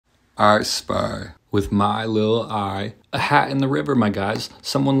I spy with my little eye a hat in the river, my guys.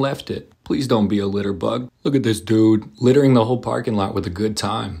 Someone left it. Please don't be a litter bug. Look at this dude, littering the whole parking lot with a good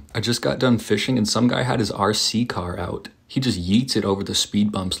time. I just got done fishing and some guy had his RC car out. He just yeets it over the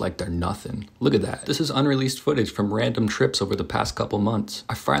speed bumps like they're nothing. Look at that. This is unreleased footage from random trips over the past couple months.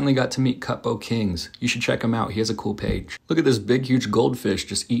 I finally got to meet Cutbo Kings. You should check him out. He has a cool page. Look at this big, huge goldfish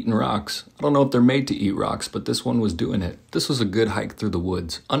just eating rocks. I don't know if they're made to eat rocks, but this one was doing it. This was a good hike through the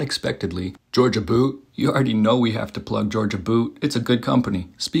woods. Unexpectedly. Georgia Boot. You already know we have to plug Georgia Boot. It's a good company.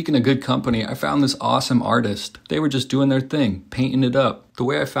 Speaking of good company, I found this awesome artist. They were just doing their thing, painting it up. The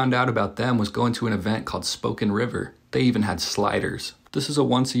way I found out about them was going to an event called Spoken River. They even had sliders. This is a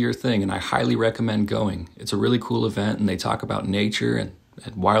once-a-year thing, and I highly recommend going. It's a really cool event, and they talk about nature and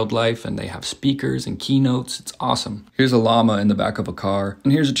wildlife, and they have speakers and keynotes. It's awesome. Here's a llama in the back of a car,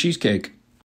 and here's a cheesecake.